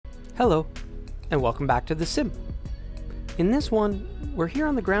Hello, and welcome back to the sim. In this one, we're here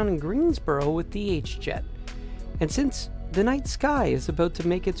on the ground in Greensboro with the HJet. And since the night sky is about to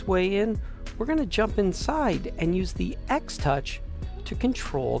make its way in, we're going to jump inside and use the XTouch to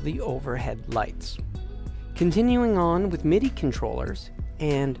control the overhead lights. Continuing on with Midi controllers,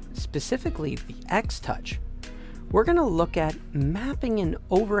 and specifically the XTouch, we're going to look at mapping an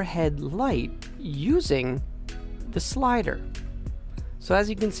overhead light using the slider. So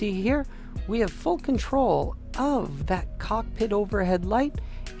as you can see here, we have full control of that cockpit overhead light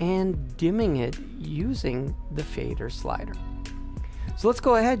and dimming it using the fader slider. So let's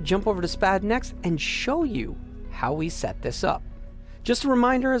go ahead, jump over to SPAD.neXt and show you how we set this up. Just a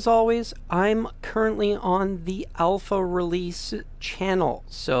reminder, as always, I'm currently on the alpha release channel,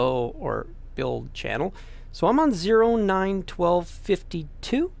 or build channel. So I'm on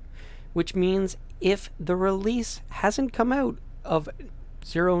 09/12/52, which means if the release hasn't come out of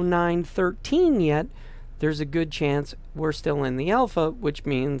 09/13 yet, there's a good chance we're still in the alpha, which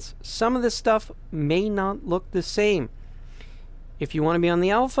means some of this stuff may not look the same. If you want to be on the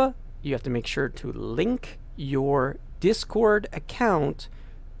alpha, you have to make sure to link your Discord account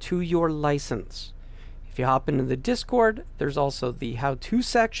to your license. If you hop into the Discord, there's also the how-to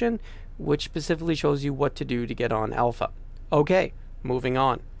section, which specifically shows you what to do to get on alpha. Okay, moving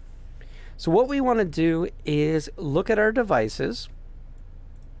on. So what we want to do is look at our devices.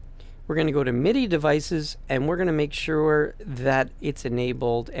 We're going to go to Midi devices and we're going to make sure that it's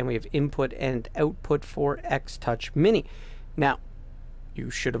enabled and we have input and output for XTouch Mini. Now,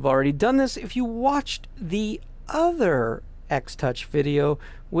 you should have already done this if you watched the other XTouch video,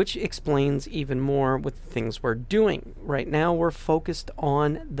 which explains even more with the things we're doing. Right now, we're focused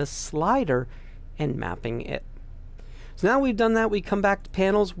on the slider and mapping it. So now we've done that, we come back to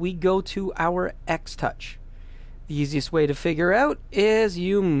panels, we go to our XTouch. The easiest way to figure out is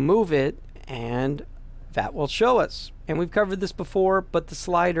you move it and that will show us. And we've covered this before, but the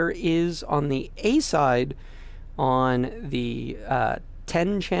slider is on the A side on the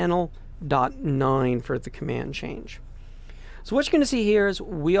 10 channel .9 for the command change. So what you're going to see here is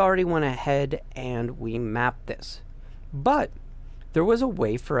we already went ahead and we mapped this. But there was a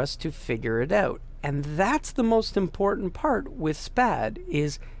way for us to figure it out. And that's the most important part with SPAD,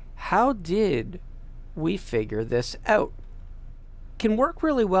 is how did we figure this out? It can work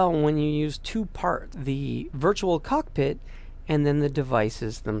really well when you use two parts, the virtual cockpit and then the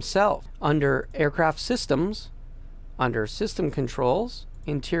devices themselves. Under aircraft systems, under system controls,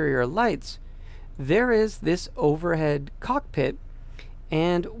 interior lights, there is this overhead cockpit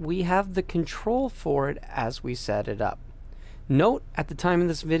and we have the control for it as we set it up. Note, at the time of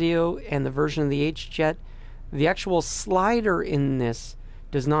this video and the version of the HJet, the actual slider in this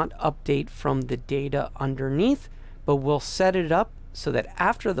does not update from the data underneath, but we'll set it up so that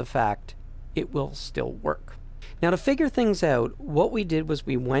after the fact, it will still work. Now, to figure things out, what we did was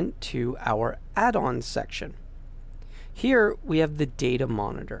we went to our add-ons section. Here, we have the data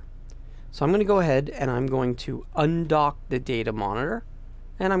monitor. So I'm going to go ahead and I'm going to undock the data monitor,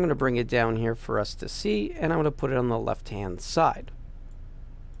 and I'm going to bring it down here for us to see, and I'm going to put it on the left-hand side.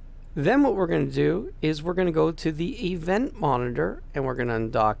 Then what we're going to do is we're going to go to the event monitor and we're going to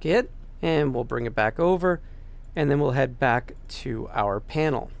undock it and we'll bring it back over and then we'll head back to our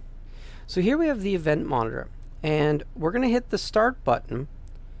panel. So here we have the event monitor and we're going to hit the start button,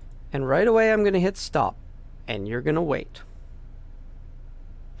 and right away I'm going to hit stop and you're going to wait.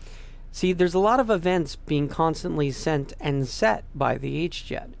 See, there's a lot of events being constantly sent and set by the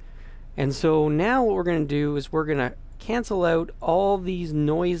HJet. And so now what we're going to do is we're going to cancel out all these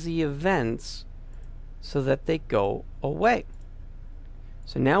noisy events so that they go away.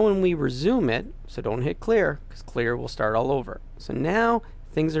 So now when we resume it, so don't hit clear, because clear will start all over. So now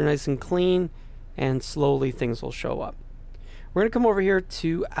things are nice and clean and slowly things will show up. We're going to come over here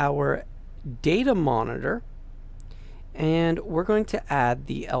to our data monitor and we're going to add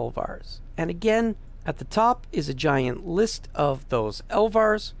the LVARs. And again, at the top is a giant list of those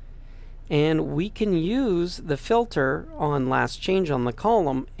LVARs. And we can use the filter on last change on the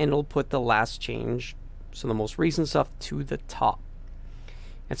column and it'll put the last change, so the most recent stuff, to the top.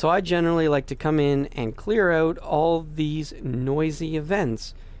 And so I generally like to come in and clear out all these noisy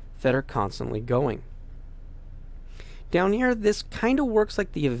events that are constantly going. Down here, this kind of works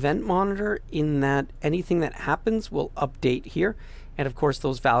like the event monitor in that anything that happens will update here. And of course,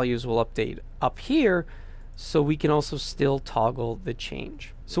 those values will update up here, so we can also still toggle the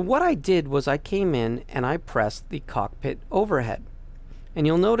change. So what I did was I came in and I pressed the cockpit overhead. And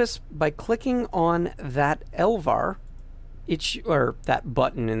you'll notice by clicking on that LVAR, or that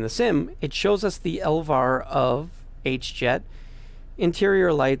button in the sim, it shows us the LVAR of HJet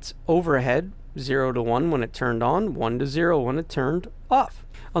interior lights overhead, 0 to 1 when it turned on, 1 to 0 when it turned off.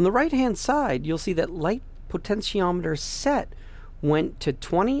 On the right hand side, you'll see that light potentiometer set went to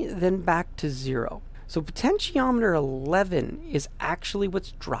 20, then back to 0. So potentiometer 11 is actually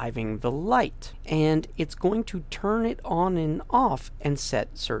what's driving the light, and it's going to turn it on and off and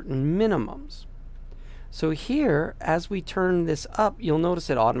set certain minimums. So here, as we turn this up, you'll notice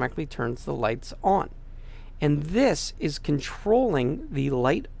it automatically turns the lights on. And this is controlling the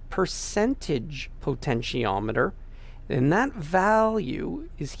light percentage potentiometer, and that value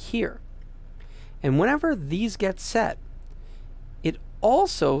is here. And whenever these get set, it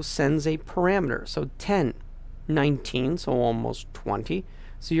also sends a parameter, so 10, 19, so almost 20.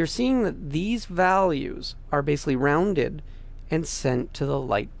 So you're seeing that these values are basically rounded and sent to the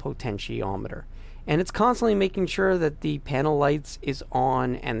light potentiometer. And it's constantly making sure that the panel lights is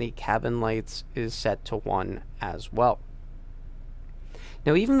on and the cabin lights is set to 1 as well.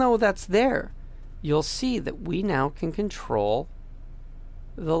 Now, even though that's there, you'll see that we now can control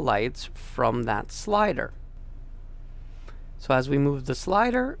the lights from that slider. So as we move the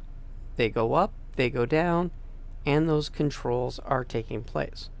slider, they go up, they go down, and those controls are taking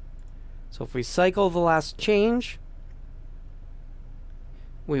place. So if we cycle the last change,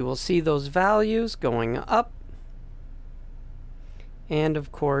 we will see those values going up, and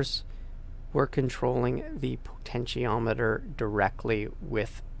of course we're controlling the potentiometer directly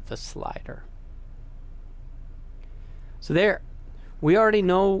with the slider. So there, we already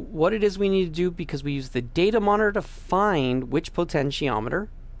know what it is we need to do because we use the data monitor to find which potentiometer,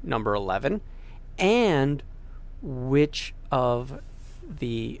 number 11, and which of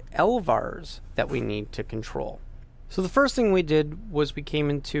the LVARs that we need to control. So the first thing we did was we came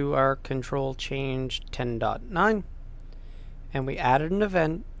into our control change 10.9 and we added an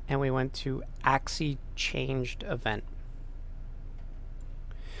event and we went to axis changed event.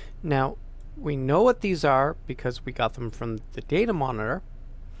 Now we know what these are because we got them from the data monitor,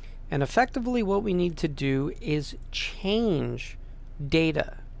 and effectively what we need to do is change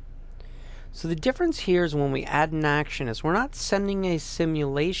data. So the difference here is when we add an action is we're not sending a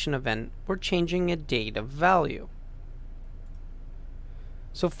simulation event, we're changing a data value.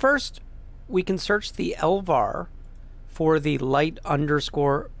 So first we can search the LVAR for the light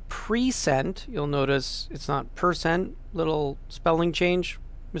underscore present. You'll notice it's not percent, little spelling change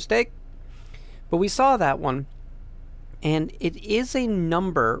mistake. But we saw that one, and it is a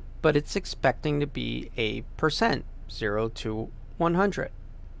number, but it's expecting to be a percent, 0 to 100.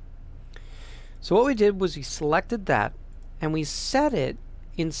 So what we did was we selected that, and we set it,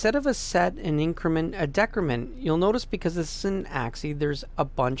 instead of a set, an increment, a decrement. You'll notice because this is an axis, there's a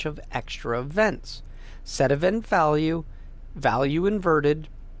bunch of extra events. Set event value, value inverted,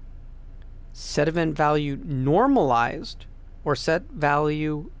 set event value normalized, or set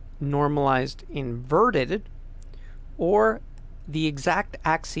value normalized inverted, or the exact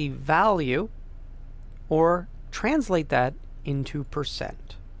axis value, or translate that into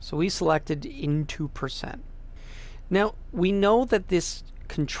percent. So we selected into percent. Now we know that this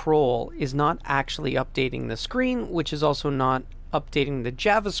control is not actually updating the screen, which is also not updating the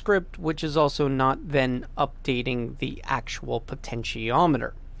JavaScript, which is also not then updating the actual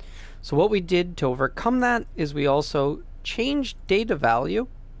potentiometer. So what we did to overcome that is we also changed data value,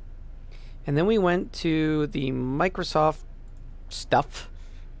 and then we went to the Microsoft stuff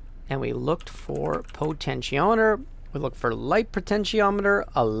and we looked for potentiometer. We looked for light potentiometer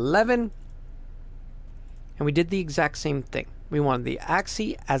 11, and we did the exact same thing. We wanted the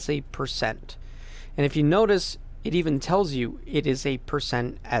axis as a percent, and if you notice, it even tells you it is a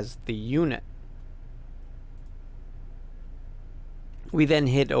percent as the unit. We then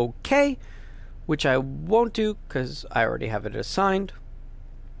hit OK, which I won't do because I already have it assigned.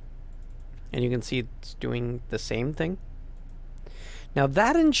 And you can see it's doing the same thing. Now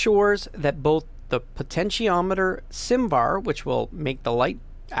that ensures that both the potentiometer sim bar, which will make the light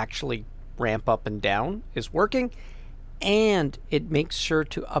actually ramp up and down, is working, and it makes sure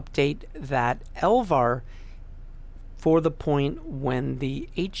to update that LVAR for the point when the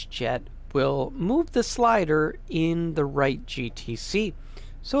HJet will move the slider in the right GTC,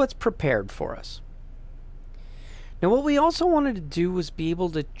 so it's prepared for us. Now what we also wanted to do was be able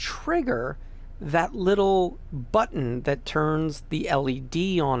to trigger that little button that turns the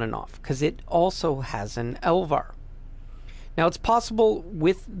LED on and off, because it also has an LVAR. Now it's possible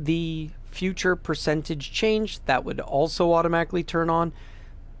with the future percentage change that would also automatically turn on,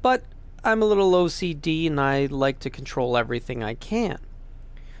 but I'm a little OCD and I like to control everything I can.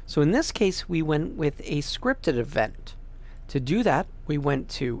 So in this case we went with a scripted event. To do that we went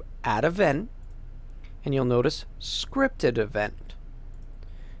to Add Event, and you'll notice Scripted Event.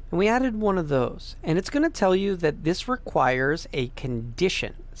 And we added one of those. And it's going to tell you that this requires a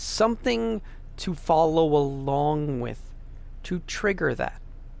condition, something to follow along with to trigger that.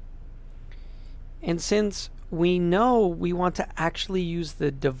 And since we know we want to actually use the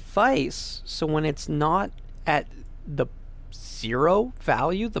device, so when it's not at the 0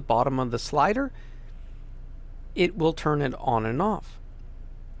 value, the bottom of the slider, it will turn it on and off.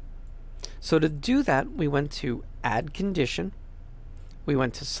 So to do that, we went to Add Condition, we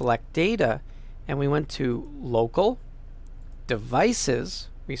went to Select Data, and we went to Local, Devices,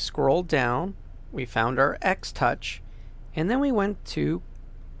 we scrolled down, we found our XTouch, and then we went to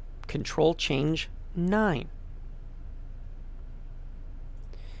Control Change 9.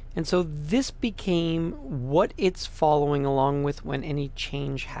 And so this became what it's following along with when any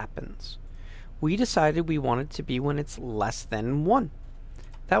change happens. We decided we want it to be when it's less than 1.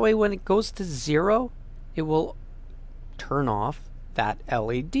 That way when it goes to 0, it will turn off that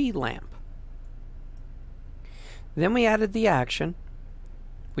LED lamp. Then we added the action.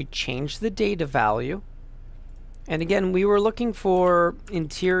 We changed the data value. And again, we were looking for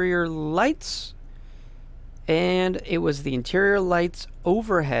interior lights, and it was the interior lights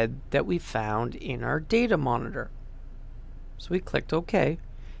overhead that we found in our data monitor. So we clicked OK,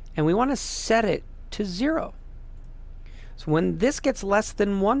 and we want to set it to 0. So when this gets less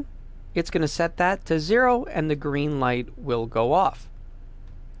than 1, it's going to set that to 0, and the green light will go off.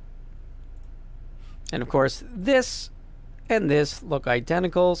 And of course, this and this look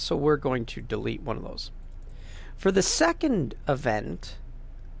identical, so we're going to delete one of those. For the second event,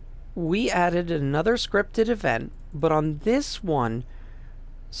 we added another scripted event, but on this one,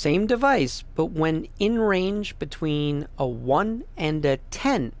 same device, but when in range between a 1 and a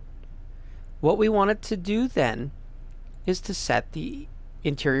 10, what we wanted to do then is to set the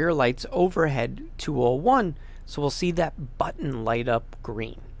interior lights overhead to a 1, so we'll see that button light up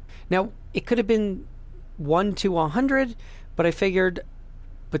green. Now, it could have been 1 to 100, but I figured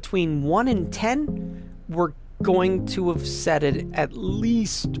between 1 and 10, we're going to have set it at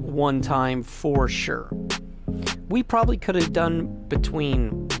least one time for sure. We probably could have done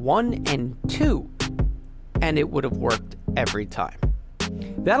between 1 and 2, and it would have worked every time.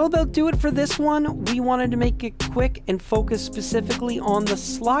 That'll about do it for this one. We wanted to make it quick and focus specifically on the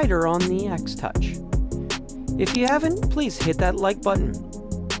slider on the XTouch. If you haven't, please hit that like button.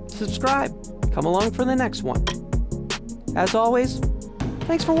 Subscribe. Come along for the next one. As always,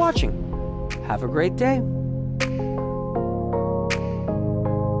 thanks for watching. Have a great day.